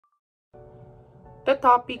The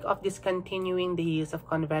topic of discontinuing the use of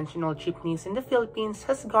conventional jeepneys in the Philippines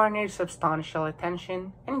has garnered substantial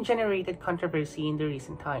attention and generated controversy in the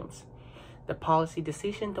recent times. The policy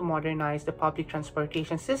decision to modernize the public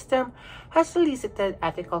transportation system has elicited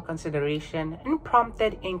ethical consideration and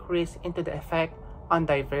prompted inquiries into the effect on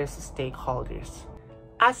diverse stakeholders.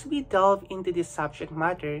 As we delve into this subject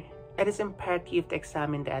matter, it is imperative to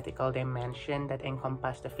examine the ethical dimension that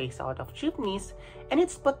encompass the phase-out of jeepneys and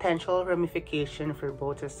its potential ramification for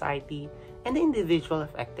both society and the individual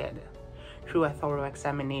affected. Through a thorough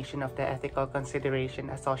examination of the ethical consideration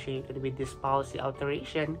associated with this policy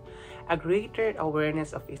alteration, a greater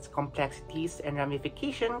awareness of its complexities and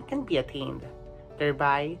ramification can be attained,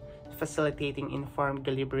 thereby facilitating informed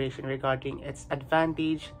deliberation regarding its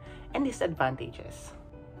advantage and disadvantages.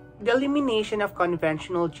 The elimination of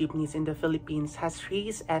conventional jeepneys in the Philippines has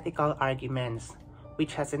raised ethical arguments,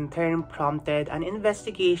 which has in turn prompted an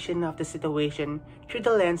investigation of the situation through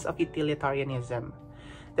the lens of utilitarianism.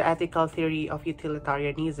 The ethical theory of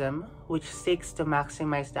utilitarianism, which seeks to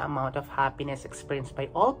maximize the amount of happiness experienced by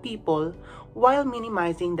all people while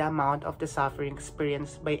minimizing the amount of the suffering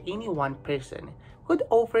experienced by any one person, could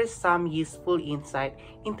offer some useful insight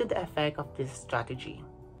into the effect of this strategy.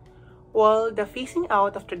 While the phasing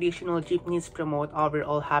out of traditional jeepneys promote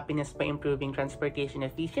overall happiness by improving transportation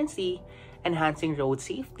efficiency, enhancing road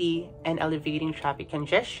safety, and alleviating traffic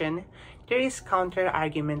congestion, there is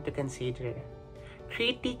counter-argument to consider.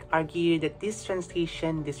 Critics argue that this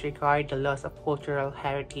transition disregards the loss of cultural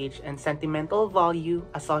heritage and sentimental value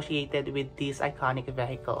associated with this iconic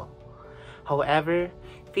vehicle. However,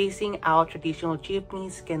 phasing out traditional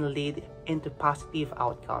jeepneys can lead into positive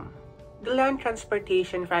outcome. The Land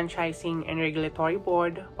Transportation Franchising and Regulatory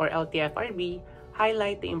Board, or LTFRB,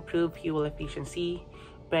 highlight the improved fuel efficiency,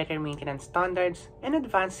 better maintenance standards, and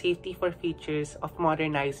advanced safety for features of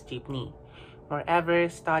modernized jeepney. Moreover,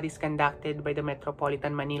 studies conducted by the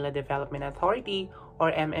Metropolitan Manila Development Authority,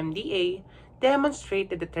 or MMDA,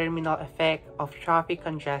 demonstrate the determinal effect of traffic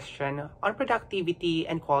congestion on productivity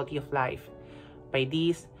and quality of life. By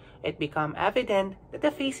this, it becomes evident that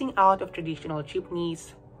the phasing out of traditional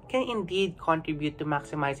jeepneys can indeed contribute to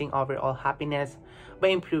maximizing overall happiness by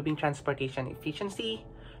improving transportation efficiency,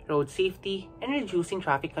 road safety, and reducing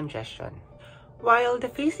traffic congestion. While the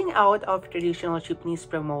phasing out of traditional jeepneys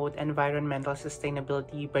promote environmental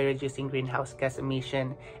sustainability by reducing greenhouse gas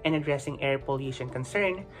emission and addressing air pollution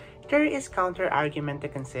concern, there is counter-argument to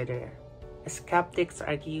consider. Skeptics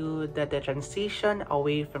argue that the transition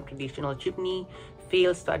away from traditional jeepney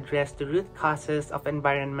fails to address the root causes of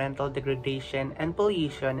environmental degradation and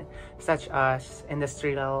pollution, such as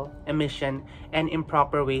industrial emission and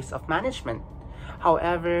improper ways of management.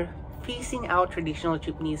 However, phasing out traditional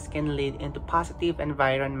jeepneys can lead into positive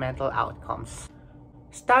environmental outcomes.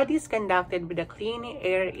 Studies conducted by the Clean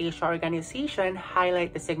Air Asia organization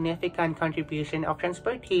highlight the significant contribution of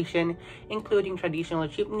transportation, including traditional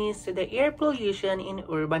jeepneys, to the air pollution in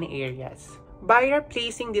urban areas. By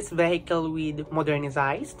replacing this vehicle with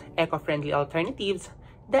modernized, eco-friendly alternatives,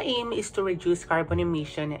 the aim is to reduce carbon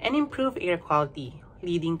emission and improve air quality,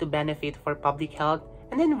 leading to benefit for public health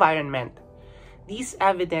and the environment. This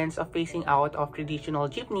evidence of phasing out of traditional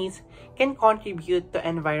jeepneys can contribute to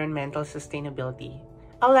environmental sustainability,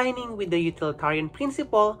 aligning with the utilitarian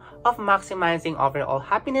principle of maximizing overall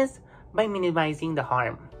happiness by minimizing the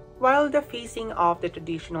harm. While the phasing of the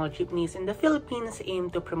traditional jeepneys in the Philippines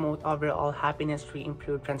aim to promote overall happiness through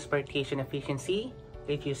improved transportation efficiency,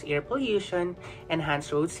 reduce air pollution,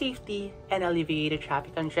 enhance road safety, and alleviate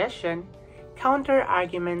traffic congestion,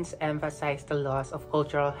 counter-arguments emphasize the loss of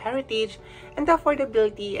cultural heritage and the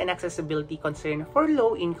affordability and accessibility concern for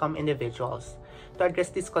low-income individuals. To address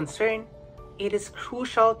this concern, it is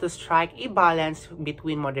crucial to strike a balance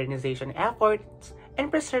between modernization efforts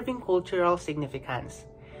and preserving cultural significance.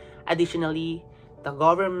 Additionally, the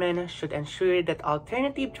government should ensure that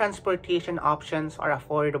alternative transportation options are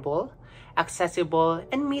affordable, accessible,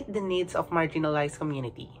 and meet the needs of marginalized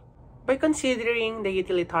communities. By considering the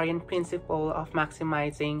utilitarian principle of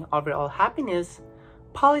maximizing overall happiness,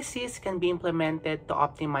 policies can be implemented to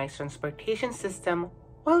optimize transportation system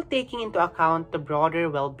while taking into account the broader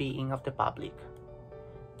well-being of the public.